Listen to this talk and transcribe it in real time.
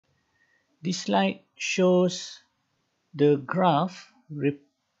This slide shows the graph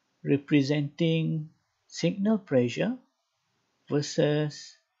representing signal pressure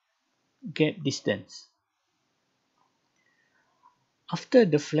versus gap distance. After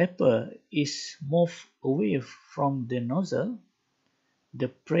the flapper is moved away from the nozzle, the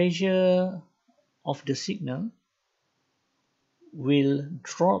pressure of the signal will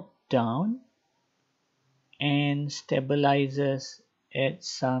drop down and stabilizes at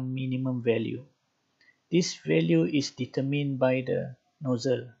some minimum value. This value is determined by the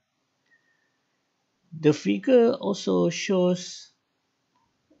nozzle. The figure also shows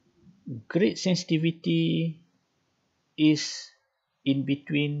gauge sensitivity is in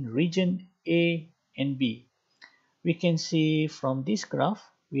between region A and B. We can see from this graph,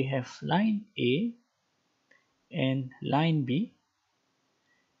 we have line A and line B,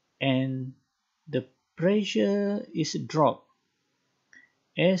 and the pressure is dropped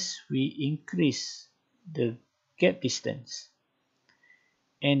as we increase the gap distance.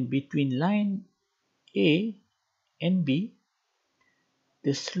 And between line A and B,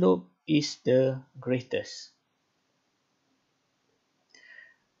 the slope is the greatest.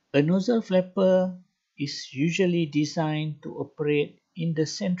 A nozzle flapper is usually designed to operate in the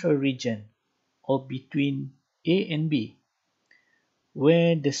central region or between A and B,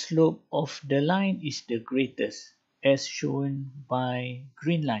 where the slope of the line is the greatest, as shown by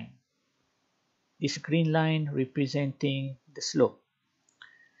green line. This green line representing the slope.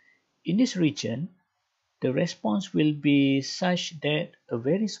 In this region, the response will be such that a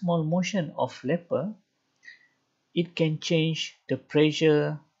very small motion of flapper, it can change the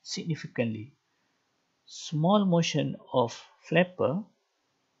pressure significantly. Small motion of flapper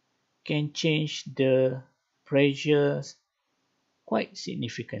can change the pressure quite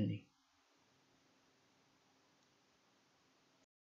significantly.